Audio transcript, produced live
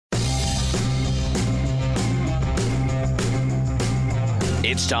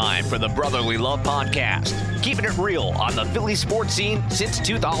It's time for the Brotherly Love Podcast, keeping it real on the Philly sports scene since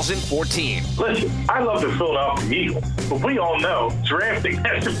 2014. Listen, I love the Philadelphia Eagles, but we all know drafting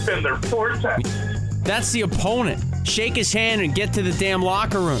hasn't been their forte. That's the opponent. Shake his hand and get to the damn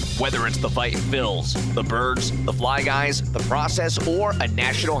locker room. Whether it's the Fightin' Phils, the Birds, the Fly Guys, the Process, or a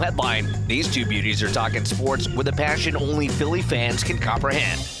national headline, these two beauties are talking sports with a passion only Philly fans can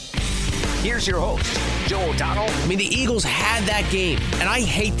comprehend. Here's your host, Joe O'Donnell. I mean, the Eagles had that game, and I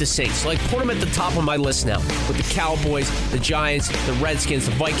hate the Saints. Like, put them at the top of my list now. With the Cowboys, the Giants, the Redskins,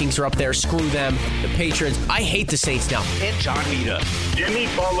 the Vikings are up there. Screw them. The Patriots. I hate the Saints now. And John Mita. Jimmy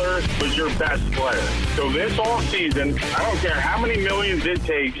Butler was your best player. So this offseason, I don't care how many millions it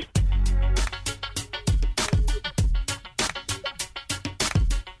takes.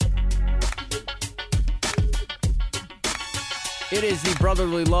 It is the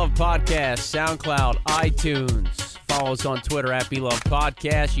Brotherly Love Podcast, SoundCloud, iTunes. Follow us on Twitter at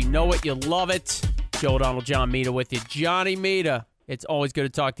BeLovePodcast. You know it, you love it. Joe O'Donnell, John Mita with you. Johnny Mita, it's always good to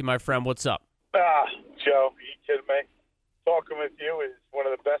talk to you, my friend. What's up? Joe, are you kidding me? Talking with you is one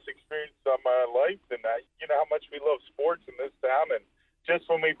of the best experiences of my life, and you know how much we love sports in this town. And just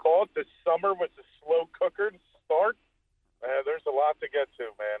when we call it, this summer was a slow cooker to start. There's a lot to get to,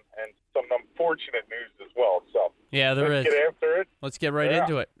 man, and some unfortunate news as well. So yeah, let's get after it. Let's get right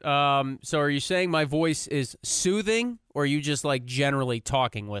into it. So are you saying my voice is soothing, or are you just like generally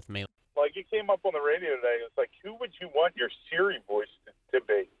talking with me? Like you came up on the radio today, it's like, who would you want your Siri voice to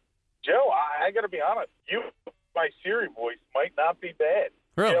be? Joe, I got to be honest. My Siri voice might not be bad.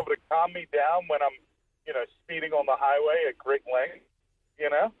 Really? Be able to calm me down when I'm, speeding on the highway at great length.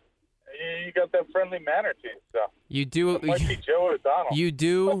 You got that friendly manner to you. So you do. It might be Joe O'Donnell. You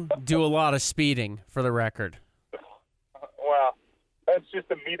do a lot of speeding, for the record. Well, that's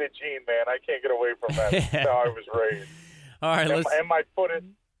just a Mita gene, man. I can't get away from that. That's how I was raised. All right, and my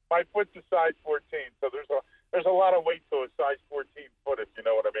foot's a size 14, so there's a lot of weight to a size 14 foot, if you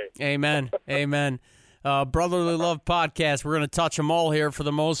know what I mean. Amen. Amen. Brotherly Love Podcast. We're going to touch them all here for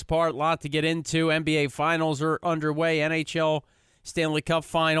the most part. A lot to get into. NBA Finals are underway. NHL Stanley Cup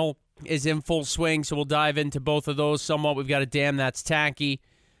Final is in full swing, so we'll dive into both of those somewhat. We've got a damn that's tacky.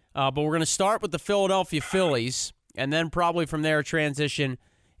 But we're going to start with the Philadelphia Phillies, and then probably from there transition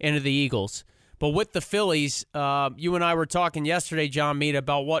into the Eagles. But with the Phillies, you and I were talking yesterday, John Mita,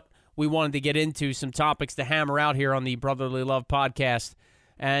 about what we wanted to get into, some topics to hammer out here on the Brotherly Love Podcast.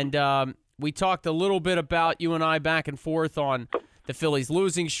 And we talked a little bit about, you and I, back and forth on the Phillies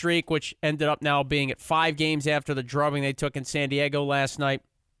losing streak, which ended up now being at 5 games after the drubbing they took in San Diego last night.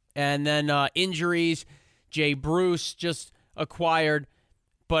 And then injuries, Jay Bruce just acquired.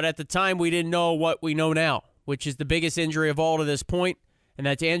 But at the time, we didn't know what we know now, which is the biggest injury of all to this point, and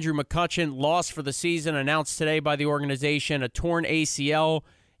that's Andrew McCutchen, lost for the season, announced today by the organization, a torn ACL.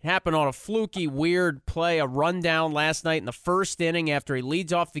 It happened on a fluky, weird play, a rundown last night in the first inning after he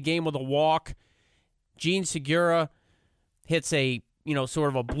leads off the game with a walk. Gene Segura hits a sort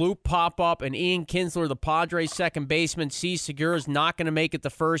of a bloop pop-up, and Ian Kinsler, the Padres second baseman, sees Segura's not going to make it to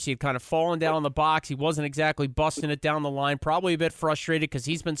first. He had kind of fallen down in the box. He wasn't exactly busting it down the line, probably a bit frustrated because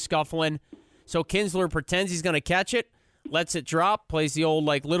he's been scuffling. So Kinsler pretends he's going to catch it, lets it drop, plays the old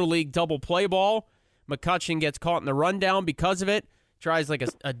Little League double play ball. McCutchen gets caught in the rundown because of it, tries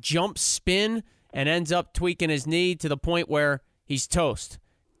a jump spin, and ends up tweaking his knee to the point where he's toast.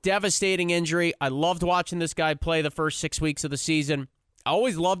 Devastating injury. I loved watching this guy play the first 6 weeks of the season. I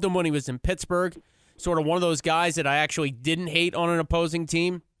always loved him when he was in Pittsburgh. Sort of one of those guys that I actually didn't hate on an opposing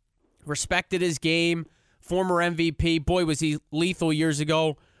team. Respected his game. Former MVP. Boy, was he lethal years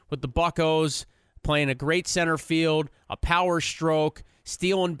ago with the Buccos. Playing a great center field. A power stroke.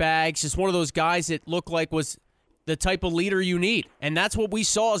 Stealing bags. Just one of those guys that looked like was the type of leader you need. And that's what we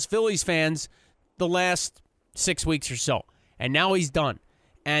saw as Phillies fans the last 6 weeks or so. And now he's done.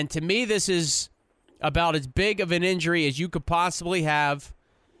 And to me, this is about as big of an injury as you could possibly have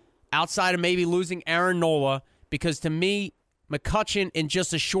outside of maybe losing Aaron Nola, because to me, McCutchen in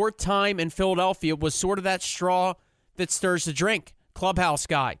just a short time in Philadelphia was sort of that straw that stirs the drink. Clubhouse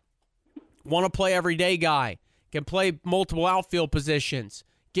guy. Want to play every day guy. Can play multiple outfield positions.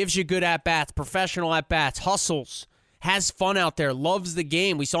 Gives you good at-bats, professional at-bats, hustles. Has fun out there, loves the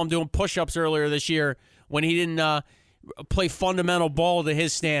game. We saw him doing push-ups earlier this year when he didn't play fundamental ball to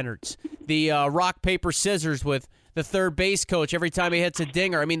his standards. The rock, paper, scissors with the third base coach every time he hits a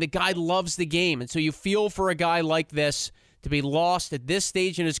dinger. I mean, the guy loves the game. And so you feel for a guy like this to be lost at this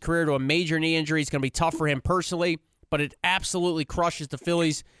stage in his career to a major knee injury. It's going to be tough for him personally, but it absolutely crushes the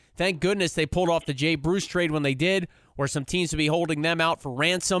Phillies. Thank goodness they pulled off the Jay Bruce trade when they did, or some teams would be holding them out for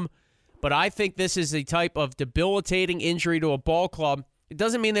ransom. But I think this is a type of debilitating injury to a ball club It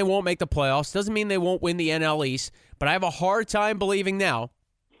doesn't mean they won't make the playoffs. Doesn't mean they won't win the NL East. But I have a hard time believing now,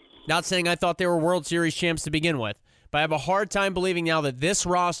 not saying I thought they were World Series champs to begin with, but I have a hard time believing now that this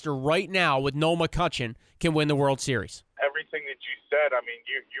roster right now with Noel McCutchen can win the World Series. Everything that you said, I mean,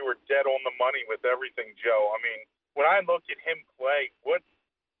 you were dead on the money with everything, Joe. I mean, when I look at him play,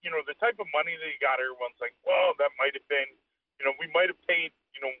 the type of money that he got, everyone's like, well, that might have been, we might have paid,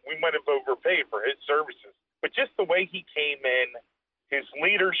 we might have overpaid for his services. But just the way he came in, his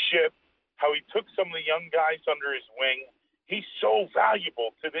leadership, how he took some of the young guys under his wing, he's so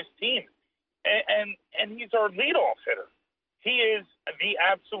valuable to this team. And he's our leadoff hitter. He is the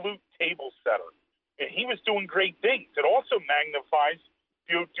absolute table setter. And he was doing great things. It also magnifies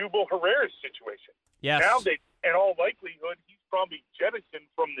the Odubel Herrera situation. Yes. Now that, in all likelihood, he's probably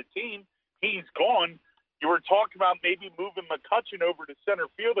jettisoned from the team. He's gone. You were talking about maybe moving McCutchen over to center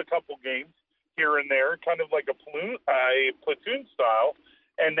field a couple games here and there, kind of like a platoon style.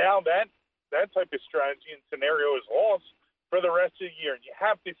 And now that type of strategy and scenario is lost for the rest of the year. And you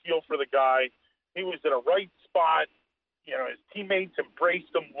have to feel for the guy. He was in a right spot. His teammates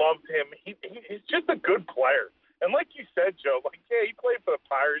embraced him, loved him. He's just a good player. And like you said, Joe, he played for the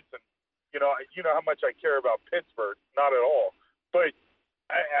Pirates, and you know how much I care about Pittsburgh. Not at all. But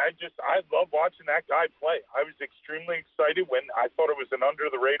I love watching that guy play. I was extremely excited when I thought it was an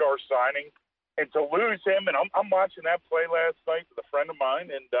under-the-radar signing. And to lose him, and I'm watching that play last night with a friend of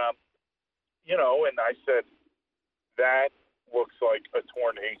mine, and, and I said, that looks like a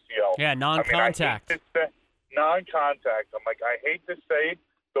torn ACL. Yeah, non-contact. Non-contact. I'm like, I hate to say it,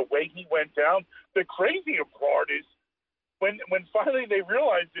 the way he went down. The crazier part is when finally they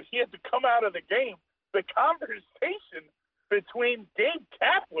realized that he had to come out of the game, the conversation between Gabe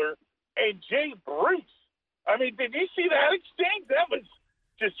Kapler and Jay Bruce. I mean, did you see that exchange? That was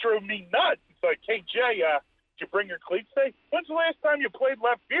just drove me nuts. It's like, hey, Jay, did you bring your cleats today? When's the last time you played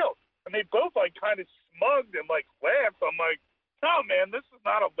left field? And they both, kind of smugged and, laughed. I'm like, no, man, this is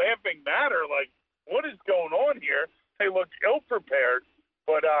not a laughing matter. What is going on here? They look ill-prepared.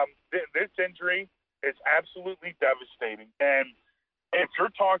 But this injury is absolutely devastating. And if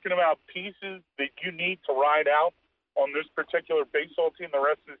you're talking about pieces that you need to ride out on this particular baseball team the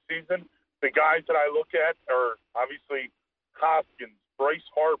rest of the season, the guys that I look at are obviously Hoskins, Bryce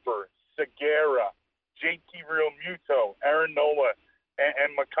Harper, Segura, JT Realmuto, Aaron Nola,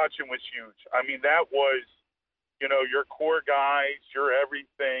 and McCutchen was huge. I mean, that was, your core guys, your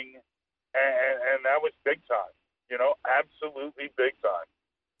everything, and that was big time, absolutely big time.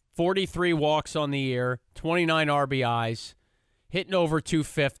 43 walks on the year, 29 RBIs, hitting over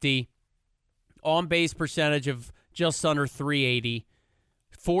 250, on-base percentage of just under 380,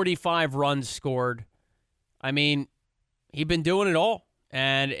 45 runs scored. I mean, he's been doing it all,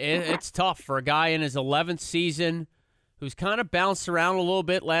 and it's tough for a guy in his 11th season who's kind of bounced around a little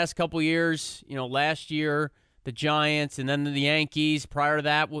bit last couple years. Last year, the Giants, and then the Yankees. Prior to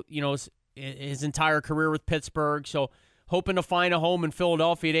that, his entire career with Pittsburgh. So hoping to find a home in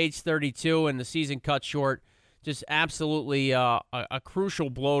Philadelphia at age 32, and the season cut short. Just absolutely a crucial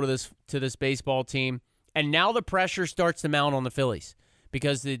blow to this baseball team. And now the pressure starts to mount on the Phillies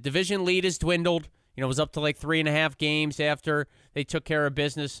because the division lead has dwindled. It was up to 3.5 games after they took care of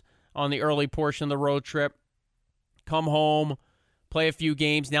business on the early portion of the road trip. Come home, play a few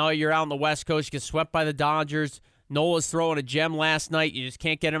games. Now you're out on the West Coast. You get swept by the Dodgers. Nola's throwing a gem last night. You just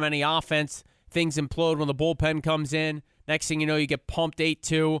can't get him any offense. Things implode when the bullpen comes in. Next thing you know, you get pumped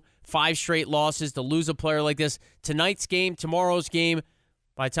 8-2, 5 straight losses to lose a player like this. Tonight's game, tomorrow's game,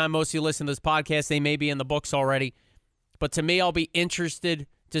 by the time most of you listen to this podcast, they may be in the books already. But to me, I'll be interested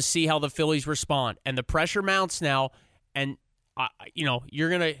to see how the Phillies respond. And the pressure mounts now, and you're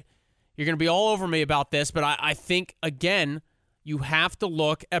gonna be all over me about this, but I think, again, you have to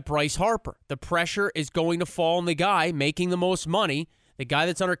look at Bryce Harper. The pressure is going to fall on the guy making the most money, the guy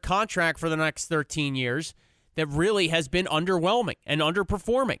that's under contract for the next 13 years, that really has been underwhelming and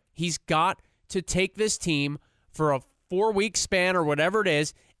underperforming. He's got to take this team for a 4-week span or whatever it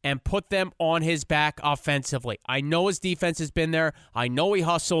is and put them on his back offensively. I know his defense has been there. I know he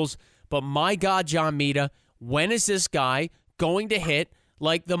hustles. But my God, John Mita, when is this guy going to hit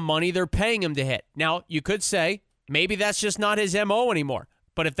like the money they're paying him to hit? Now, you could say maybe that's just not his MO anymore.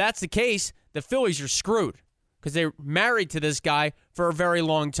 But if that's the case, the Phillies are screwed because they're married to this guy for a very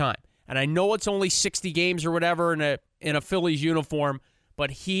long time. And I know it's only 60 games or whatever in a Phillies uniform,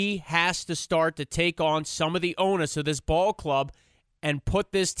 but he has to start to take on some of the onus of this ball club and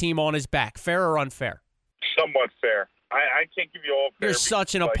put this team on his back. Fair or unfair? Somewhat fair. I can't give you all fair. You're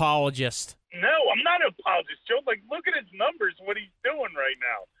such an apologist. No, I'm not an apologist, Joe. Look at his numbers, what he's doing right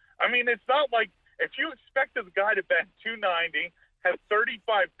now. I mean, it's not like if you expect this guy to bat 290, have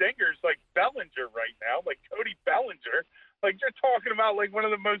 35 dingers like Bellinger right now, like Cody Bellinger. Like, you're talking about, like, one of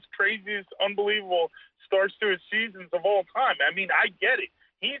the most craziest, unbelievable starts to his seasons of all time. I mean, I get it.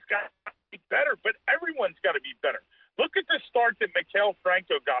 He's got to be better, but everyone's got to be better. Look at the start that Maikel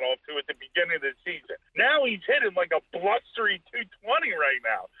Franco got off to at the beginning of the season. Now he's hitting like a blustery 220 right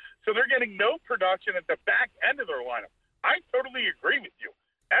now. So they're getting no production at the back end of their lineup. I totally agree with you.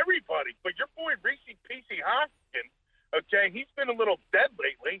 Everybody, but your boy Reese P.C. Hoskins, okay, he's been a little dead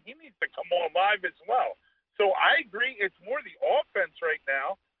lately. He needs to come on live as well. So I agree it's more the offense right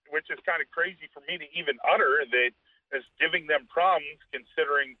now, which is kind of crazy for me to even utter that is giving them problems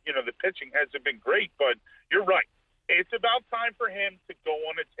considering, you know, the pitching hasn't been great. But you're right. It's about time for him to go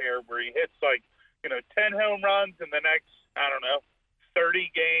on a tear where he hits like, you know, 10 home runs in the next, I don't know,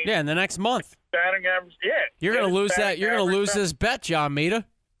 30 games. Yeah, in the next month. Batting average, yeah. You're going to lose that. You're going to lose this bet, John Mita.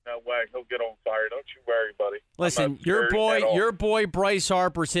 No way. He'll get on fire. Don't you worry, buddy. Listen, your boy Bryce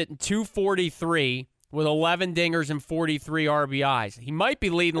Harper's hitting 243 with 11 dingers and 43 RBIs. He might be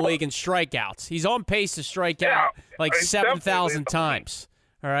leading the league in strikeouts. He's on pace to strike out like 7,000 times.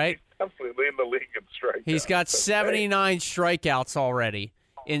 All right? Definitely leading the league in strikeouts. He's got 79 strikeouts already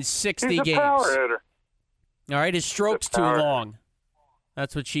in 60 games. Power hitter. All right? His stroke's too long.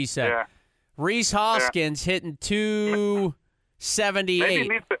 That's what she said. Yeah. Rhys Hoskins hitting 278.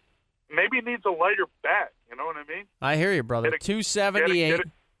 Maybe he needs a lighter bat. You know what I mean? I hear you, brother. 278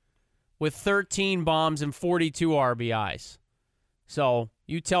 with 13 bombs and 42 RBIs. So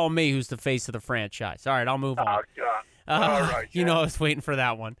you tell me who's the face of the franchise. All right, I'll move on. Oh, God. All right, you know I was waiting for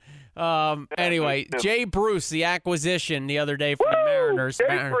that one. Anyway, Jay Bruce, the acquisition the other day from the Mariners.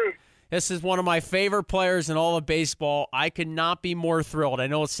 Bruce. This is one of my favorite players in all of baseball. I could not be more thrilled. I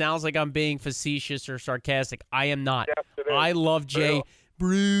know it sounds like I'm being facetious or sarcastic. I am not. Yes, I love Jay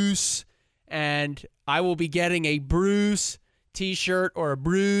Bruce, and I will be getting a Bruce T-shirt or a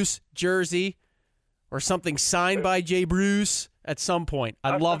Bruce jersey or something signed by Jay Bruce at some point.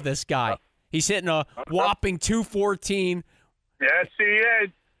 I love this guy. He's hitting a whopping 214. Yes, he is.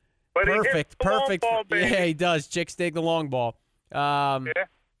 But perfect. Long ball, Yeah, he does. Chicks dig the long ball.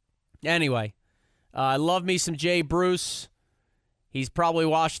 Anyway, I love me some Jay Bruce. He's probably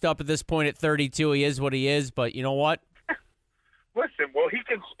washed up at this point at 32. He is what he is, but you know what? Listen, well, he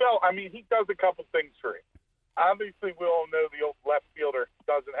can spell. I mean, he does a couple things for him. Obviously, we all know the old left fielder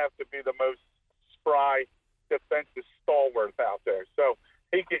doesn't have to be the most spry defensive stalwart out there. So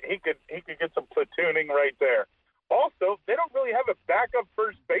he could get some platooning right there. Also, they don't really have a backup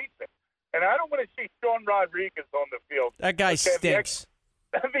first baseman, and I don't want to see Sean Rodriguez on the field. That guy stinks.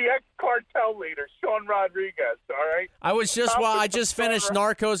 The ex-cartel leader, Sean Rodriguez, all right? I just finished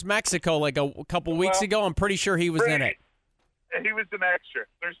Narcos Mexico like a couple weeks ago. I'm pretty sure he was in it. He was an extra.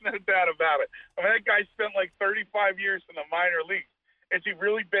 There's no doubt about it. I mean, that guy spent like 35 years in the minor leagues. Has he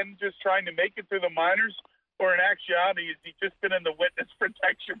really been just trying to make it through the minors? Or in actuality, has he just been in the witness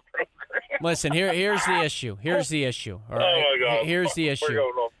protection program? Listen, here's the issue. Here's the issue. All right? Oh, my God. Here's the issue.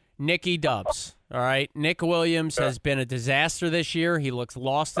 Nicky Dubs. All right. Nick Williams has been a disaster this year. He looks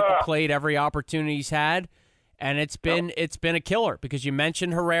lost at the plate every opportunity he's had. And it's been a killer because you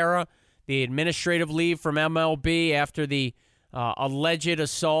mentioned Herrera, the administrative leave from MLB after the alleged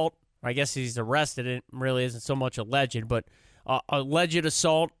assault. I guess he's arrested. It really isn't so much alleged, but alleged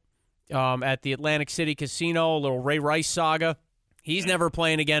assault at the Atlantic City Casino, a little Ray Rice saga. He's never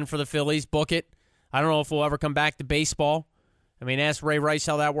playing again for the Phillies. Book it. I don't know if we'll ever come back to baseball. I mean, ask Ray Rice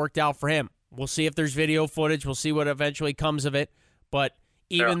how that worked out for him. We'll see if there's video footage. We'll see what eventually comes of it. But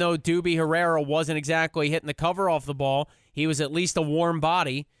even though Doobie Herrera wasn't exactly hitting the cover off the ball, he was at least a warm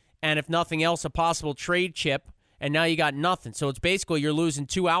body, and if nothing else, a possible trade chip, and now you got nothing. So it's basically you're losing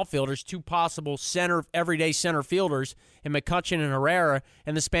two outfielders, two possible everyday center fielders in McCutchen and Herrera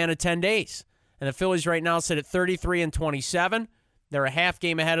in the span of 10 days. And the Phillies right now sit at 33-27. They're a half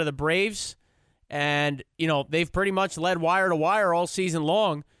game ahead of the Braves. And, you know, they've pretty much led wire to wire all season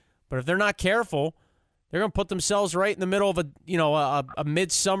long. But if they're not careful, they're going to put themselves right in the middle of a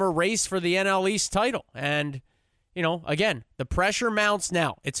midsummer race for the NL East title. And, you know, again, the pressure mounts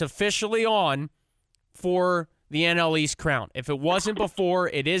now. It's officially on for the NL East crown. If it wasn't before,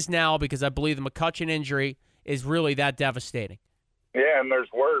 it is now because I believe the McCutchen injury is really that devastating. Yeah, and there's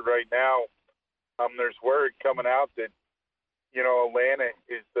word right now. There's word coming out that, you know, Atlanta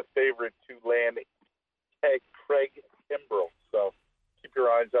is the favorite to land Craig Kimbrell. So keep your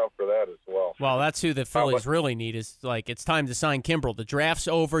eyes out for that as well. Well, that's who the Phillies really need is, like, it's time to sign Kimbrell. The draft's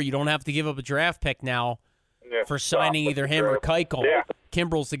over. You don't have to give up a draft pick now for signing either him or Keuchel. Yeah.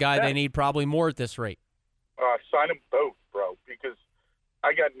 Kimbrell's the guy they need probably more at this rate. Sign them both, bro, because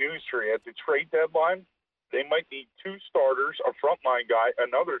I got news for you. At the trade deadline, they might need 2 starters, a frontline guy,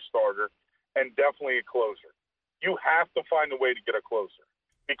 another starter, and definitely a closer. You have to find a way to get a closer.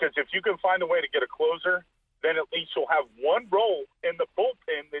 Because if you can find a way to get a closer, then at least you'll have one role in the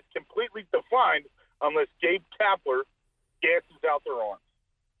bullpen that's completely defined unless Gabe Kapler gasses out their arms.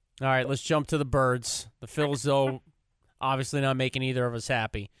 All right, let's jump to the Birds. The Phils, though, obviously not making either of us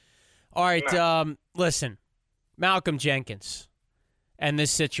happy. All right, listen, Malcolm Jenkins and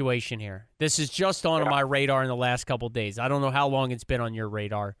this situation here. This is just on my radar in the last couple of days. I don't know how long it's been on your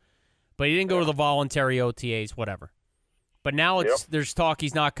radar, but he didn't go to the voluntary OTAs, whatever. But now there's talk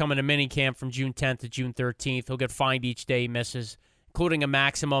he's not coming to minicamp from June 10th to June 13th. He'll get fined each day he misses, including a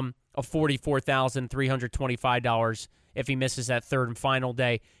maximum of $44,325 if he misses that third and final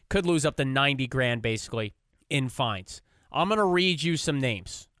day. Could lose up to $90,000 basically in fines. I'm going to read you some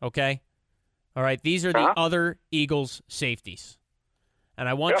names, okay? All right, these are the other Eagles safeties. And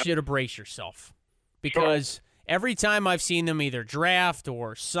I want you to brace yourself because every time I've seen them either draft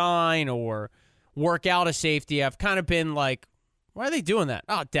or sign or work out a safety, I've kind of been like, why are they doing that?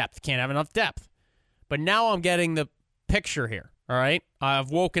 Oh, depth. Can't have enough depth. But now I'm getting the picture here, all right?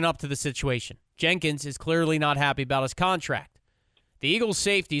 I've woken up to the situation. Jenkins is clearly not happy about his contract. The Eagles'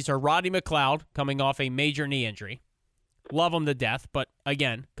 safeties are Rodney McLeod, coming off a major knee injury. Love him to death, but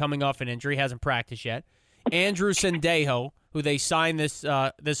again, coming off an injury, hasn't practiced yet. Andrew Sendejo, who they signed this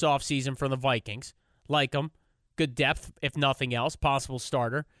offseason from the Vikings. Like him. Good depth, if nothing else. Possible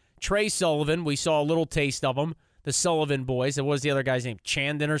starter. Trey Sullivan, we saw a little taste of him. The Sullivan boys. What was the other guy's name?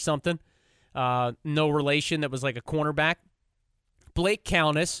 Chandon or something? No relation. That was like a cornerback. Blake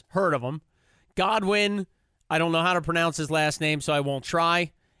Countess, heard of him. Godwin, I don't know how to pronounce his last name, so I won't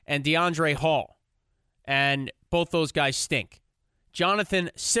try. And DeAndre Hall. And both those guys stink. Jonathan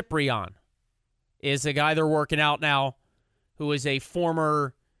Cyprian is the guy they're working out now, who is a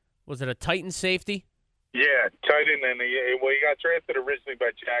former, was it a Titan safety? Yeah, Titan, and he got drafted originally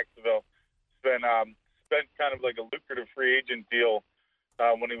by Jacksonville. Spent kind of like a lucrative free agent deal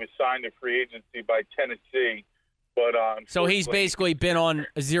when he was signed to free agency by Tennessee. But so he's basically been on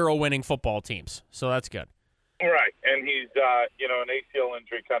 0 winning football teams, so that's good. Right, and he's an ACL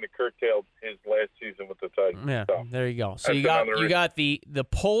injury kind of curtailed his last season with the Titans. Yeah, so there you go. So you got the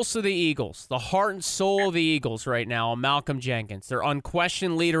pulse of the Eagles, the heart and soul of the Eagles right now, Malcolm Jenkins. Their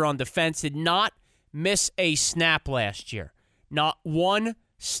unquestioned leader on defense did not miss a snap last year. Not one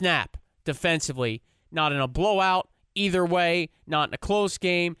snap defensively, not in a blowout, either way, not in a close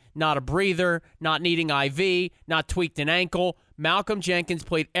game, not a breather, not needing IV, not tweaked an ankle. Malcolm Jenkins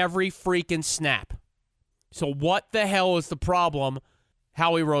played every freaking snap. So what the hell is the problem,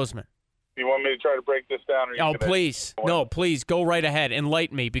 Howie Roseman? You want me to try to break this down? Or please. No, please, go right ahead.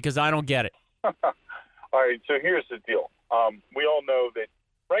 Enlighten me because I don't get it. All right, so here's the deal. We all know that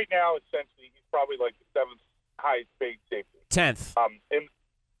right now, essentially, he's probably like the 7th highest paid safety. 10th.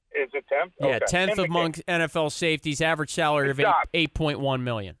 Is it 10th? Yeah, okay. 10th among NFL safeties, average salary of $8.1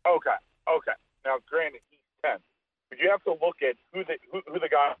 million. Okay. Now, granted, he's 10th. But you have to look at who the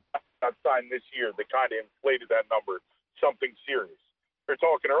guy got signed this year that kind of inflated that number, something serious. We're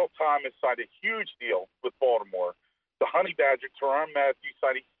talking Earl Thomas signed a huge deal with Baltimore. The Honey Badger, Tyrann Mathieu,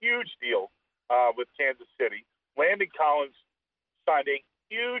 signed a huge deal with Kansas City. Landon Collins signed a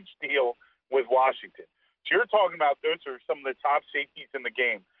huge deal with Washington. So you're talking about those are some of the top safeties in the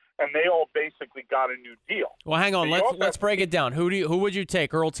game, and they all basically got a new deal. Well, hang on. Let's break it down. Who would you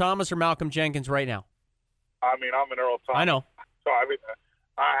take, Earl Thomas or Malcolm Jenkins right now? I mean, I'm an Earl Thomas. I know. So I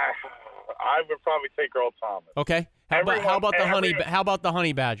would probably take Earl Thomas. Okay. How about the Honey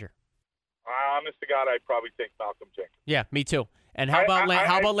Badger? Honest to God, I'd probably take Malcolm Jenkins. Yeah, me too. And how about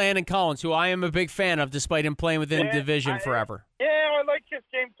Landon Collins, who I am a big fan of, despite him playing within the division forever? Yeah, I like his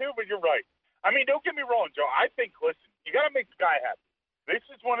game too, but you're right. I mean, don't get me wrong, Joe. I think, listen, you got to make the guy happy. This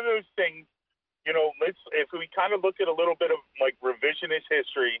is one of those things. If we kind of look at a little bit of like revisionist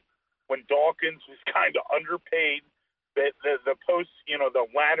history, when Dawkins was kind of underpaid. The post, the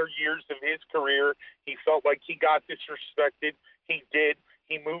latter years of his career, he felt like he got disrespected. He did.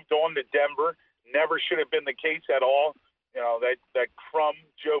 He moved on to Denver. Never should have been the case at all. That crumb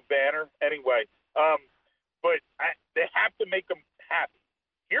Joe Banner. Anyway, but they have to make him happy.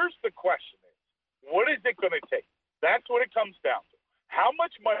 Here's the question: what is it going to take? That's what it comes down to. How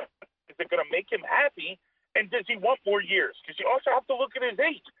much money is it going to make him happy? And does he want more years? Because you also have to look at his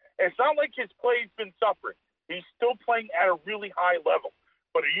age. It's not like his play's been suffering. He's still playing at a really high level.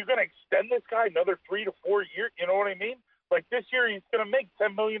 But are you going to extend this guy another 3 to 4 years? You know what I mean? Like this year, he's going to make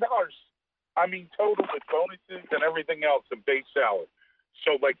 $10 million. I mean, total with bonuses and everything else and base salary.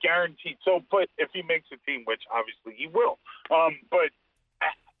 So, like, guaranteed. So, but if he makes a team, which obviously he will.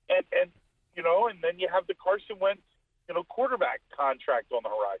 and then you have the Carson Wentz, quarterback contract on the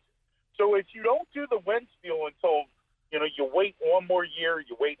horizon. So if you don't do the Wentz deal until, you wait one more year,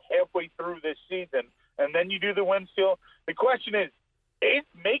 you wait halfway through this season, and then you do the Wentz deal, the question is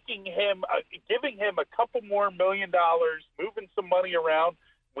making him, giving him a couple more $1 million, moving some money around.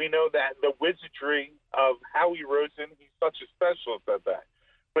 We know that the wizardry of Howie Roseman, he's such a specialist at that.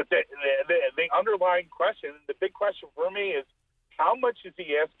 But the underlying question, the big question for me is, how much is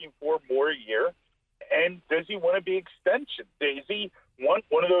he asking for more a year? And does he want to be extension? Does he want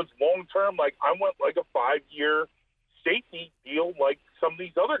one of those long-term, like I want like a 5-year safety deal like some of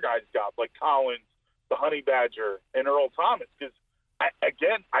these other guys got, like Collins, the Honey Badger, and Earl Thomas? Because,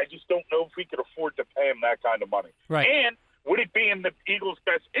 I just don't know if we could afford to pay him that kind of money. Right. And would it be in the Eagles'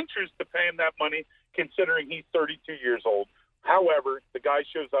 best interest to pay him that money, considering he's 32 years old? However, the guy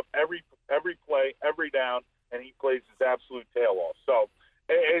shows up every play, every down, and he plays his absolute tail off. So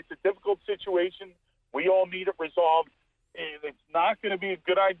it's a difficult situation. We all need it resolved. And it's not going to be a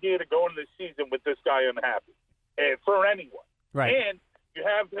good idea to go into the season with this guy unhappy for anyone. Right. And you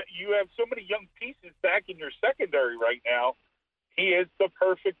have so many young pieces back in your secondary right now. He is the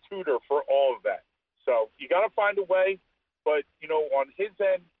perfect tutor for all of that. So you got to find a way. But, on his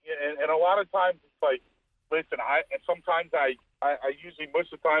end, and a lot of times it's like, listen, sometimes I usually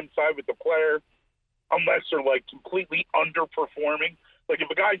most of the time side with the player unless they're, like, completely underperforming. Like, if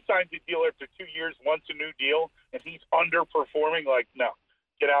a guy signs a deal after 2 years, wants a new deal, and he's underperforming, like, no,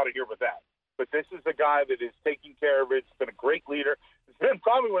 get out of here with that. But this is a guy that is taking care of it. He's been a great leader. He's been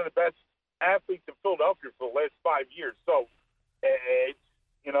probably one of the best athletes in Philadelphia for the last 5 years. So,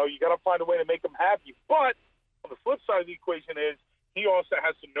 you got to find a way to make him happy. But on the flip side of the equation is he also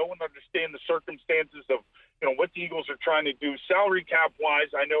has to know and understand the circumstances of, what the Eagles are trying to do salary cap-wise.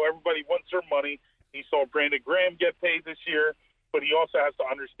 I know everybody wants their money. He saw Brandon Graham get paid this year, but he also has to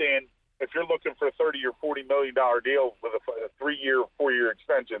understand if you're looking for a $30 or $40 million deal with a 3-year, 4-year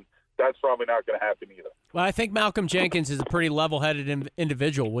extension, that's probably not going to happen either. Well, I think Malcolm Jenkins is a pretty level-headed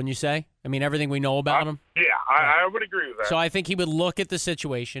individual, wouldn't you say? I mean, everything we know about him. Yeah, I would agree with that. So I think he would look at the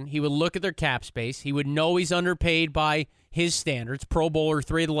situation. He would look at their cap space. He would know he's underpaid by his standards. Pro Bowler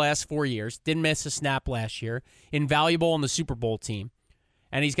 3 of the last 4 years. Didn't miss a snap last year. Invaluable on the Super Bowl team.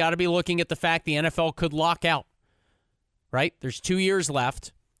 And he's got to be looking at the fact the NFL could lock out. Right? There's 2 years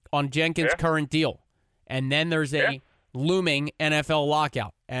left on Jenkins' current deal. And then there's a looming NFL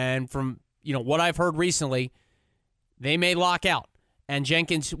lockout. And from what I've heard recently, they may lock out. And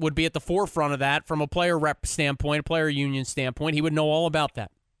Jenkins would be at the forefront of that from a player rep standpoint, a player union standpoint. He would know all about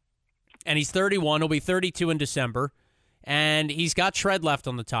that. And he's 31. He'll be 32 in December. And he's got tread left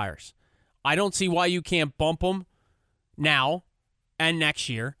on the tires. I don't see why you can't bump him now and next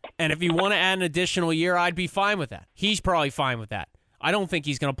year. And if you want to add an additional year, I'd be fine with that. He's probably fine with that. I don't think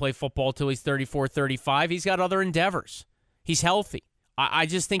he's going to play football till he's 34, 35. He's got other endeavors. He's healthy. I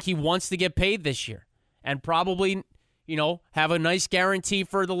just think he wants to get paid this year and probably, have a nice guarantee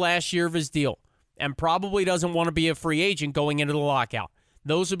for the last year of his deal and probably doesn't want to be a free agent going into the lockout.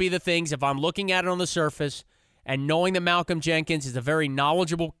 Those would be the things, if I'm looking at it on the surface and knowing that Malcolm Jenkins is a very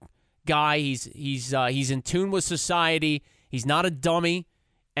knowledgeable guy, he's in tune with society, he's not a dummy,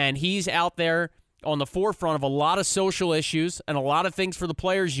 and he's out there on the forefront of a lot of social issues and a lot of things for the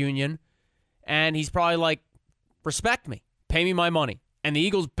players' union, and he's probably like, respect me, pay me my money. And the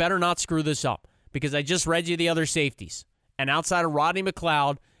Eagles better not screw this up because I just read you the other safeties. And outside of Rodney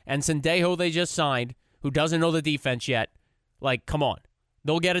McLeod and Sendejo they just signed, who doesn't know the defense yet, like, come on.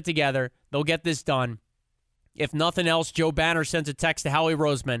 They'll get it together. They'll get this done. If nothing else, Joe Banner sends a text to Howie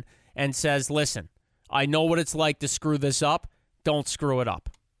Roseman and says, listen, I know what it's like to screw this up. Don't screw it up.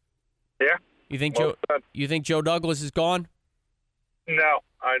 Yeah. You think Joe Douglas is gone? No,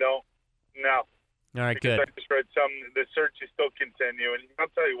 I don't. No. All right, because good. I just read the search is still continuing. I'll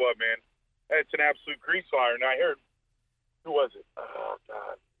tell you what, man, it's an absolute grease fire. And I heard, who was it? Oh,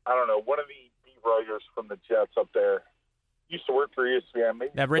 God. I don't know. One of the beat writers from the Jets up there used to work for ESPN.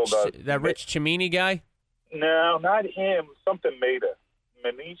 Maybe that Rich Cimini guy? No, not him. Something Maida.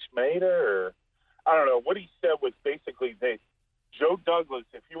 Manish Maida, or I don't know. What he said was basically that Joe Douglas,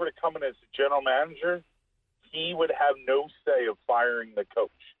 if he were to come in as the general manager, he would have no say of firing the coach.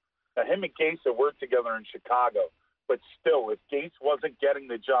 Now, him and Gase have worked together in Chicago, but still, if Gase wasn't getting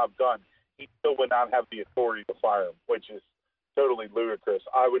the job done, he still would not have the authority to fire him, which is totally ludicrous.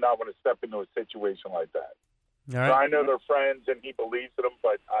 I would not want to step into a situation like that. All right. So I know they're friends, and he believes in them,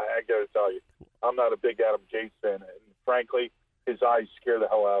 but I got to tell you, I'm not a big Adam Gase fan, and frankly, his eyes scare the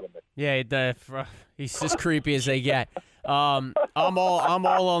hell out of me. Yeah, he's as creepy as they get. I'm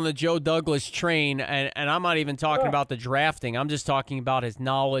all on the Joe Douglas train, and I'm not even talking about the drafting. I'm just talking about his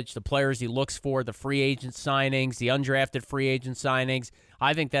knowledge, the players he looks for, the free agent signings, the undrafted free agent signings.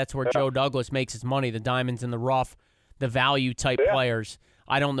 I think that's where Joe Douglas makes his money, the diamonds in the rough, the value-type players.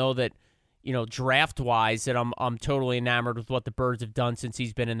 I don't know that, draft-wise that I'm totally enamored with what the Birds have done since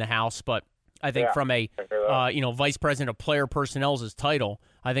he's been in the house, but I think from a, vice president of player personnel is his title.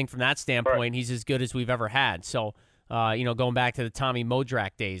 I think from that standpoint, he's as good as we've ever had. So, going back to the Tommy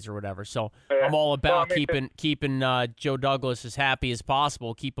Modrak days or whatever. So I'm all about keeping Joe Douglas as happy as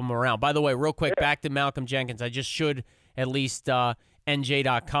possible, keep him around. By the way, real quick, back to Malcolm Jenkins. I just should at least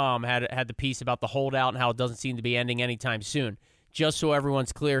NJ.com had the piece about the holdout and how it doesn't seem to be ending anytime soon. Just so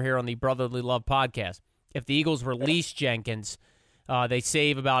everyone's clear here on the Brotherly Love podcast, if the Eagles release Jenkins, they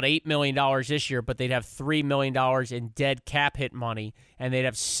save about $8 million this year, but they'd have $3 million in dead cap hit money, and they'd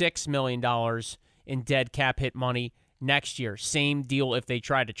have $6 million in dead cap hit money next year. Same deal if they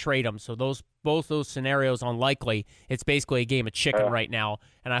try to trade him. So both those scenarios unlikely. It's basically a game of chicken right now,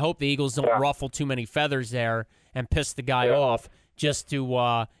 and I hope the Eagles don't ruffle too many feathers there and piss the guy off just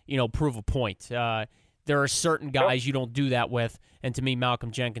to prove a point. There are certain guys you don't do that with, and to me,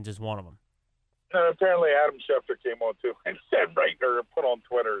 Malcolm Jenkins is one of them. And apparently Adam Schefter came on too and said or put on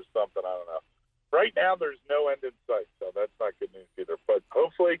Twitter or something. I don't know. Right now, there's no end in sight, so that's not good news either. But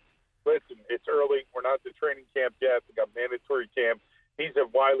hopefully, listen, it's early. We're not to training camp yet. We got mandatory camp. He's a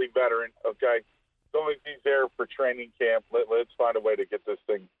wily veteran. Okay, as long as he's there for training camp, let's find a way to get this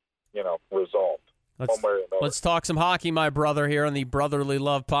thing, resolved. Let's talk some hockey, my brother, here on the Brotherly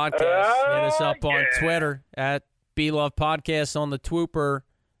Love podcast. Hit us up on Twitter at BLove Podcast on the Twooper.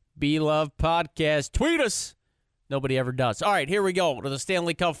 BLove Podcast. Tweet us. Nobody ever does. All right, here we go to the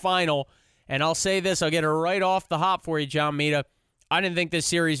Stanley Cup Final. And I'll say this. I'll get it right off the hop for you, John Mita. I didn't think this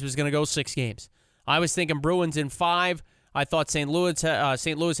series was going to go 6 games. I was thinking Bruins in 5. I thought St. Louis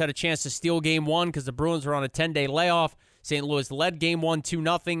had a chance to steal Game 1 because the Bruins were on a 10-day layoff. St. Louis led Game 1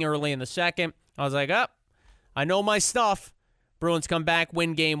 2-0 early in the second. I was like, I know my stuff. Bruins come back,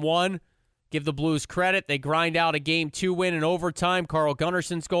 win Game 1. Give the Blues credit. They grind out a Game 2 win in overtime. Carl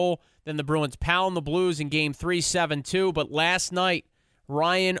Gunnarsson's goal. Then the Bruins pound the Blues in Game 3, 7-2. But last night,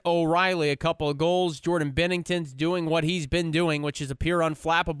 Ryan O'Reilly, a couple of goals. Jordan Binnington's doing what he's been doing, which is appear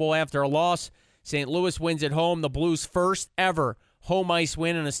unflappable after a loss. St. Louis wins at home. The Blues' first ever home ice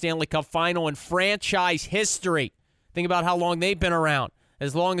win in a Stanley Cup Final in franchise history. Think about how long they've been around.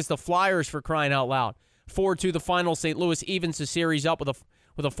 As long as the Flyers, for crying out loud. 4-2 the final. St. Louis evens the series up with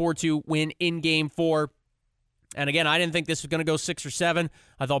a 4-2 win in Game 4. And again, I didn't think this was going to go 6 or 7.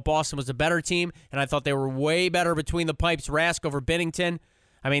 I thought Boston was a better team, and I thought they were way better between the pipes. Rask over Binnington.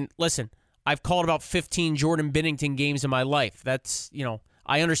 I mean, listen, I've called about 15 Jordan Binnington games in my life. That's,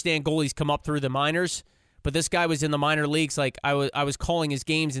 I understand goalies come up through the minors, but this guy was in the minor leagues. Like I was calling his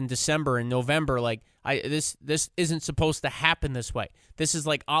games in December and November. Like this isn't supposed to happen this way. This is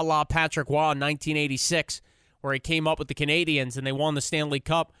like a la Patrick Roy in 1986, where he came up with the Canadiens and they won the Stanley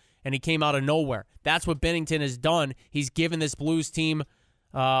Cup, and he came out of nowhere. That's what Binnington has done. He's given this Blues team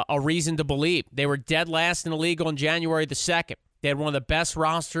a reason to believe. They were dead last in the league on January the 2nd. They had one of the best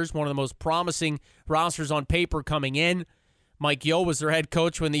rosters, one of the most promising rosters on paper coming in. Mike Yeo was their head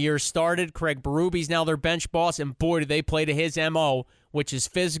coach when the year started. Craig Berube's now their bench boss, and boy, did they play to his M.O., which is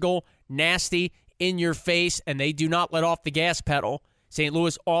physical, nasty, in your face, and they do not let off the gas pedal. St.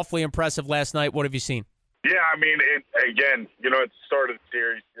 Louis, awfully impressive last night. What have you seen? Yeah, I mean, at the start of the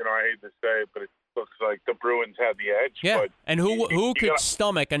series, I hate to say it, but it looks like the Bruins had the edge. Yeah, but and who could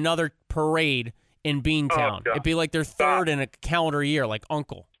stomach another parade in Beantown? It'd be like their third in a calendar year, like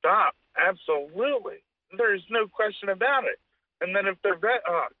Uncle. Stop. Absolutely. There's no question about it. And then if they're God,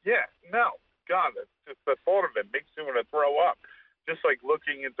 that's just the thought of it makes me want to throw up. Just like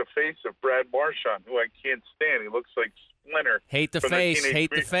looking at the face of Brad Marchand, who I can't stand. He looks like Splinter. Hate the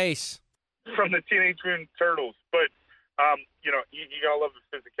face. From the Teenage Mutant Turtles. But, you got to love the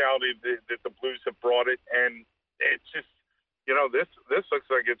physicality that the Blues have brought it. And it's just, this looks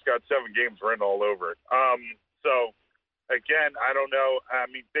like it's got 7 games written all over it. So, again, I don't know. I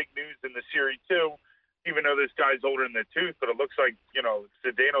mean, big news in the series, too. Even though this guy's older in the tooth, but it looks like,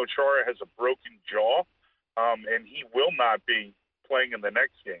 Zdeno Chara has a broken jaw, and he will not be playing in the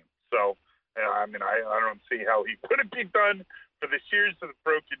next game. So, I don't see how he couldn't be done for the series of the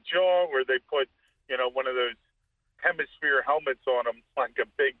broken jaw, where they put, one of those hemisphere helmets on him, like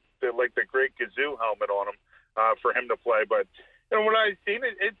the Great Gazoo helmet on him, for him to play. But, what I've seen,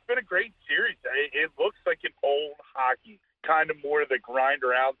 it's been a great series. It looks like an old hockey, kind of more the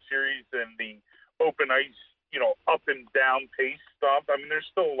grinder out series than the open ice, up and down pace stuff. I mean, there's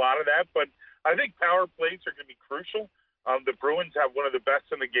still a lot of that, but I think power plays are going to be crucial The Bruins have one of the best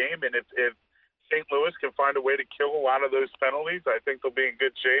in the game, and if St. Louis can find a way to kill a lot of those penalties, I think they'll be in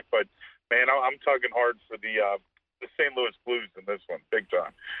good shape. But, man, I'm tugging hard for the St. Louis Blues in this one, big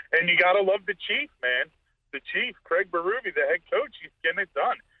time. And you got to love the Chief, man. The Chief, Craig Berube, the head coach, he's getting it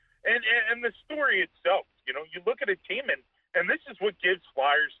done. And the story itself, you know, you look at a team, and this is what gives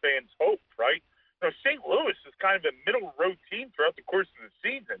Flyers fans hope, right? You know, St. Louis is kind of a middle-road team throughout the course of the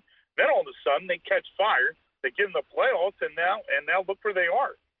season. Then all of a sudden they catch fire, they get in the playoffs, and now look where they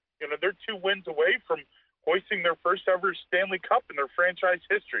are. You know, they're 2 wins away from hoisting their first ever Stanley Cup in their franchise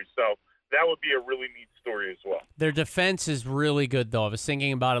history. So that would be a really neat story as well. Their defense is really good, though. I was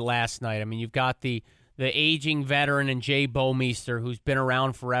thinking about it last night. I mean, you've got the aging veteran and Jay Bouwmeester, who's been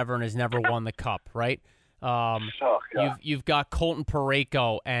around forever and has never won the Cup, right? You've got Colton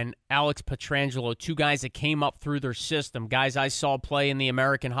Parayko and Alex Pietrangelo, 2 guys that came up through their system, guys I saw play in the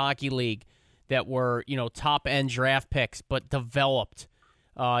American Hockey League that were, you know, top-end draft picks but developed.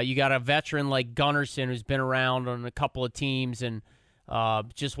 You got a veteran like Gunnarsson who's been around on a couple of teams and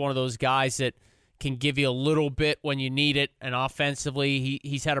just one of those guys that can give you a little bit when you need it. And offensively,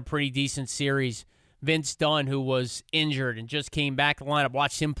 he's had a pretty decent series. Vince Dunn, who was injured and just came back to the lineup,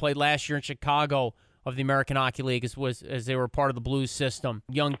 watched him play last year in Chicago of the American Hockey League as they were part of the Blues system.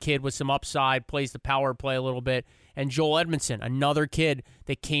 Young kid with some upside, plays the power play a little bit. And Joel Edmondson, another kid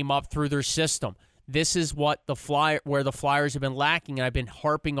that came up through their system. This is what where the Flyers have been lacking, and I've been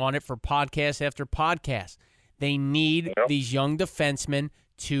harping on it for podcast after podcast. They need these young defensemen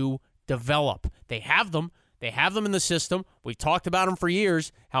to develop. They have them. They have them in the system. We've talked about them for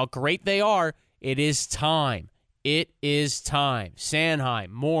years, how great they are. It is time. It is time. Sanheim,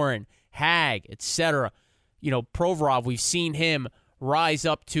 Morin, Hag, etc. You know, Provorov, we've seen him rise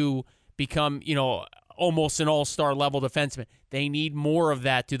up to become, you know, almost an all-star level defenseman. They need more of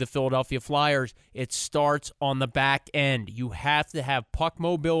that to the Philadelphia Flyers. It starts on the back end. You have to have puck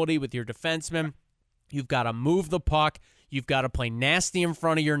mobility with your defensemen. You've got to move the puck. You've got to play nasty in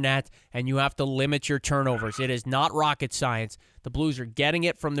front of your net, and you have to limit your turnovers. It is not rocket science. The Blues are getting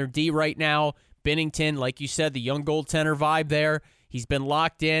it from their D right now. Binnington, like you said, the young goaltender vibe there. He's been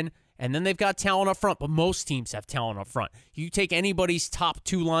locked in. And then they've got talent up front, but most teams have talent up front. You take anybody's top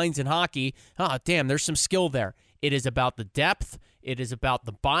 2 lines in hockey, damn, there's some skill there. It is about the depth. It is about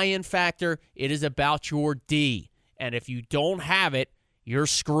the buy-in factor. It is about your D. And if you don't have it, you're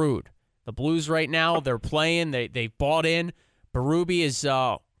screwed. The Blues right now, they're playing. They've bought in. Berube is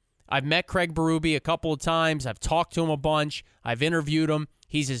I've met Craig Berube a couple of times. I've talked to him a bunch. I've interviewed him.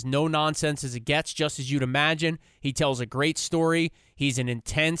 He's as no-nonsense as it gets, just as you'd imagine. He tells a great story. He's an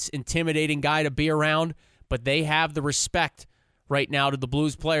intense, intimidating guy to be around, but they have the respect right now to the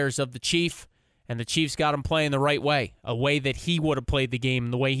Blues players of the Chief, and the Chiefs got him playing the right way, a way that he would have played the game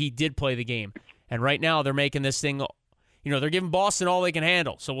and the way he did play the game. And right now they're making this thing, you know, they're giving Boston all they can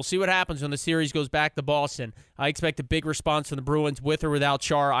handle. So we'll see what happens when the series goes back to Boston. I expect a big response from the Bruins with or without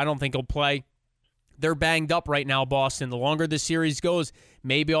Char. I don't think he'll play. They're banged up right now, Boston. The longer the series goes,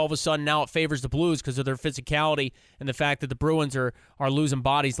 maybe all of a sudden now it favors the Blues because of their physicality and the fact that the Bruins are losing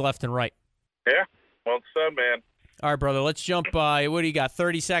bodies left and right. Yeah, well said, man. All right, brother, let's jump. What do you got,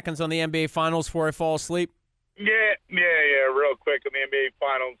 30 seconds on the NBA Finals before I fall asleep? Yeah, real quick on the NBA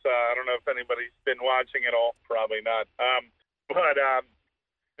Finals. I don't know if anybody's been watching it all. Probably not. But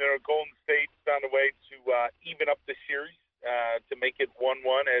Golden State's found a way to even up the series. To make it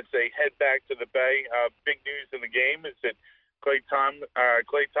 1-1 as they head back to the Bay. Big news in the game is that Klay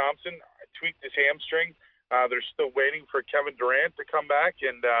Thompson tweaked his hamstring. They're still waiting for Kevin Durant to come back,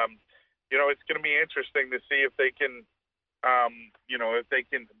 and it's going to be interesting to see if they can, if they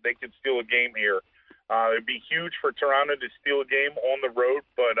can steal a game here. It'd be huge for Toronto to steal a game on the road,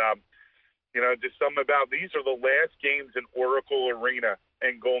 but just something about these are the last games in Oracle Arena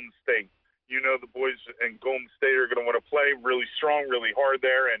in Golden State. You know the boys in Golden State are going to want to play really strong, really hard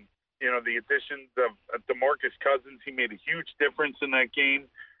there. And, the additions of DeMarcus Cousins, he made a huge difference in that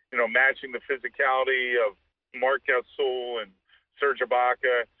game, matching the physicality of Marc Gasol and Serge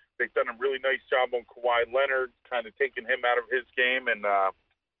Ibaka. They've done a really nice job on Kawhi Leonard, kind of taking him out of his game. And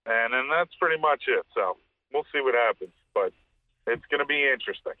that's pretty much it. So we'll see what happens. But it's going to be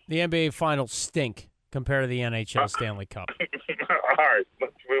interesting. The NBA Finals stink compared to the NHL Stanley Cup. All right,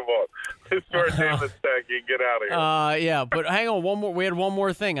 let's move on. This first game of the stack, you get out of here. Yeah, but hang on, one more. We had one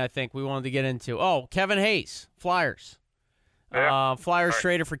more thing I think we wanted to get into. Oh, Kevin Hayes, Flyers. Yeah. Flyers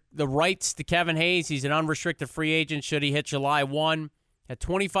traded for the rights to Kevin Hayes. He's an unrestricted free agent should he hit July 1. Had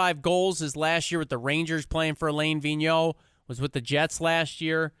 25 goals his last year with the Rangers playing for Alain Vigneault. Was with the Jets last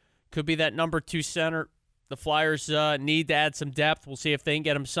year. Could be that number 2 center. The Flyers need to add some depth. We'll see if they can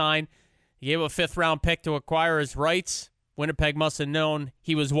get him signed. He gave a 5th-round pick to acquire his rights. Winnipeg must have known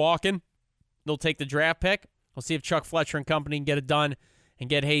he was walking. They'll take the draft pick. We'll see if Chuck Fletcher and company can get it done and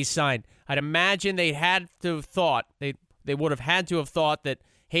get Hayes signed. I'd imagine they had to have thought, they would have had to have thought that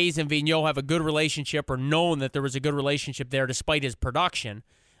Hayes and Vigneault have a good relationship or known that there was a good relationship there despite his production.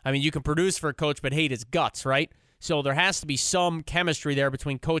 I mean, you can produce for a coach but hate his guts, right? So there has to be some chemistry there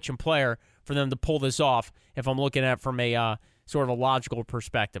between coach and player for them to pull this off if I'm looking at it from a sort of a logical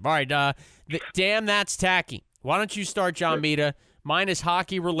perspective. All right, damn, that's tacky. Why don't you start, John Mita? Mine is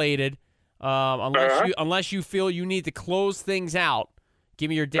hockey-related. Unless you feel you need to close things out, give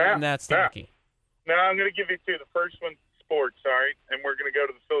me your damn that's tacky. No, I'm going to give you two. The first one's sports, all right? And we're going to go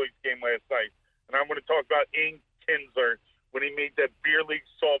to the Phillies game last night. And I'm going to talk about Ian Kinsler when he made that beer league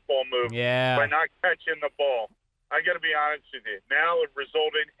softball move by not catching the ball. I got to be honest with you. Now it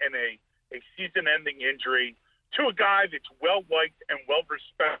resulted in a season-ending injury to a guy that's well-liked and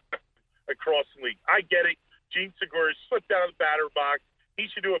well-respected across the league. I get it. Gene Segura slipped out of the batter box.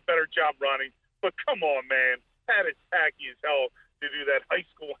 He should do a better job running. But come on, man. That is tacky as hell to do that high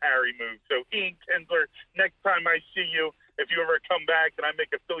school Harry move. So, Ian Kinsler, next time I see you, if you ever come back and I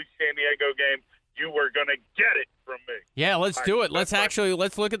make a Philly-San Diego game, you are going to get it from me. Yeah, let's do it. Let's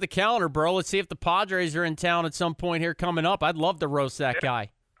look at the calendar, bro. Let's see if the Padres are in town at some point here coming up. I'd love to roast that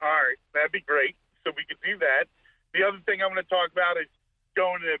guy. All right, that'd be great. So we could do that. The other thing I'm going to talk about is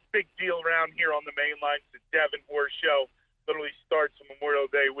going to a big deal around here on the main line. The Devon Horse Show literally starts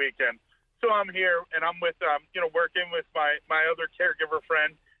Memorial Day weekend. So I'm here, and I'm with, working with my other caregiver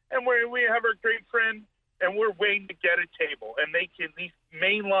friend, and we have our great friend, and we're waiting to get a table. And these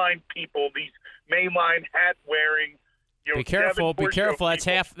mainline people, these mainline hat-wearing, be careful.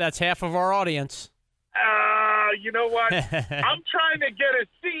 That's half of our audience. You know what? I'm trying to get a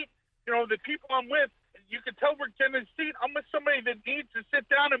seat. The people I'm with, you can tell we're getting a seat. I'm with somebody that needs to sit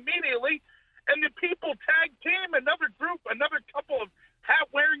down immediately, and the people tag team another group, another couple of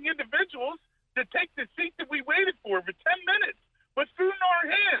hat-wearing individuals to take the seat that we waited for 10 minutes with food in our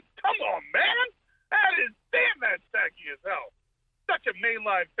hands. Come on, man. That's tacky as hell. Such a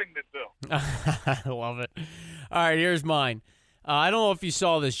mainline thing to do. I love it. All right, here's mine. I don't know if you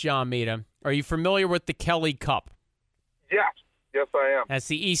saw this, John Mita. Are you familiar with the Kelly Cup? Yes, I am. That's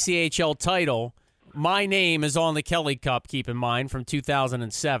the ECHL title. My name is on the Kelly Cup, keep in mind, from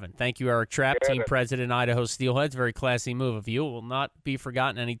 2007. Thank you, Eric Trapp, team president, Idaho Steelheads. Very classy move of you. It will not be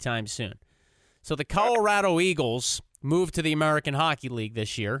forgotten anytime soon. So the Colorado Eagles moved to the American Hockey League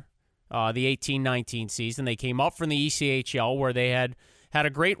this year, the 18-19 season. They came up from the ECHL, where they had a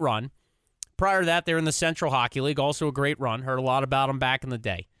great run. Prior to that, they were in the Central Hockey League, also a great run. Heard a lot about them back in the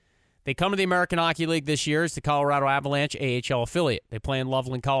day. They come to the American Hockey League this year as the Colorado Avalanche AHL affiliate. They play in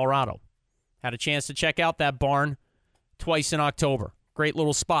Loveland, Colorado. Had a chance to check out that barn twice in October. Great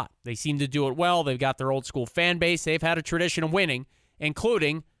little spot. They seem to do it well. They've got their old school fan base. They've had a tradition of winning,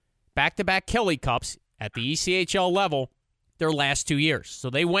 including back-to-back Kelly Cups at the ECHL level their last 2 years. So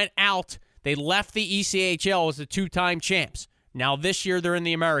they went out. They left the ECHL as the two-time champs. Now this year they're in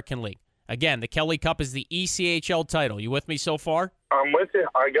the American League. Again, the Kelly Cup is the ECHL title. You with me so far? I'm with you.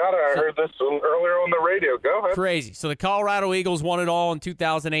 I heard this earlier on the radio. Go ahead. Crazy. So the Colorado Eagles won it all in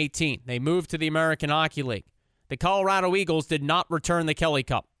 2018. They moved to the American Hockey League. The Colorado Eagles did not return the Kelly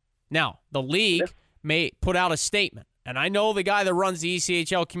Cup. Now, the league may put out a statement. And I know the guy that runs the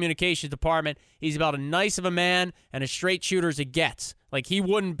ECHL communications department, he's about as nice of a man and a straight shooter as it gets. Like, he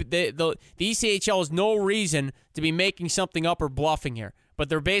wouldn't, the ECHL has no reason to be making something up or bluffing here. But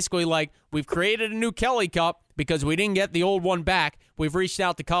they're basically like, we've created a new Kelly Cup because we didn't get the old one back. We've reached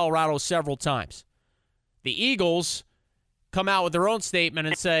out to Colorado several times. The Eagles come out with their own statement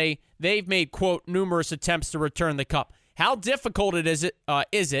and say they've made, quote, numerous attempts to return the cup. How difficult is it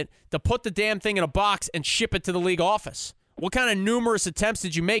to put the damn thing in a box and ship it to the league office? What kind of numerous attempts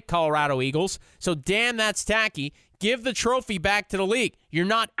did you make, Colorado Eagles? So damn, that's tacky. Give the trophy back to the league. You're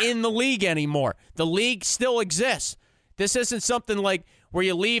not in the league anymore. The league still exists. This isn't something like where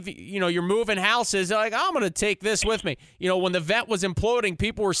you leave, you're moving houses. Like, I'm going to take this with me. When the vet was imploding,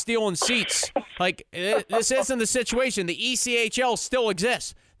 people were stealing seats. Like, this isn't the situation. The ECHL still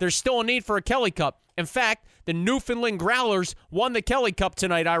exists. There's still a need for a Kelly Cup. In fact, the Newfoundland Growlers won the Kelly Cup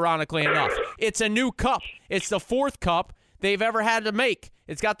tonight, ironically enough. It's a new cup. It's the fourth cup they've ever had to make.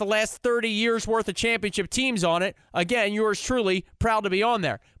 It's got the last 30 years' worth of championship teams on it. Again, yours truly, proud to be on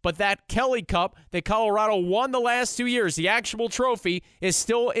there. But that Kelly Cup that Colorado won the last 2 years, the actual trophy, is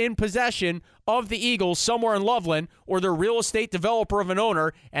still in possession of the Eagles somewhere in Loveland or their real estate developer of an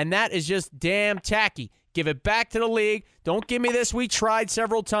owner, and that is just damn tacky. Give it back to the league. Don't give me this, we tried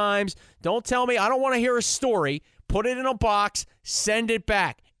several times. Don't tell me, I don't want to hear a story. Put it in a box, send it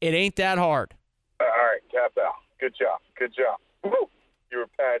back. It ain't that hard. All right, tap out. Good job. Good job. Woo! You were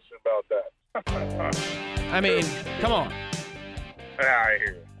passionate about that. I mean, come on. I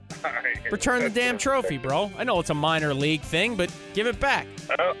hear you. Return the damn trophy, bro. I know it's a minor league thing, but give it back.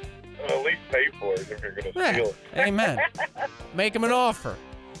 Well, at least pay for it if you're going to steal it. Amen. Make him an offer.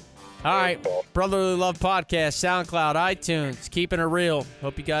 All right. Brotherly Love Podcast, SoundCloud, iTunes. Keeping it real.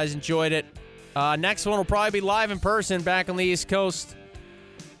 Hope you guys enjoyed it. Next one will probably be live in person back on the East Coast.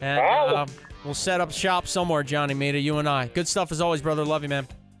 And we'll set up shop somewhere, Johnny Mita, you and I. Good stuff as always, brother. Love you, man.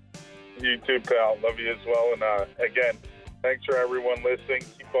 You too, pal. Love you as well. And again, thanks for everyone listening.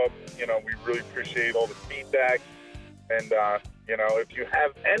 Keep up. We really appreciate all the feedback. And, if you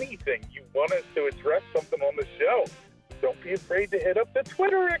have anything you want us to address something on the show, don't be afraid to hit up the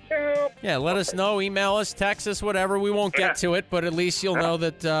Twitter account. Yeah, let us know. Email us, text us, whatever. We won't get to it, but at least you'll know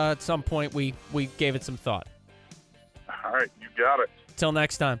that at some point we gave it some thought. All right, you got it. Till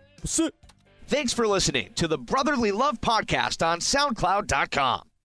next time. Thanks for listening to the Brotherly Love Podcast on SoundCloud.com.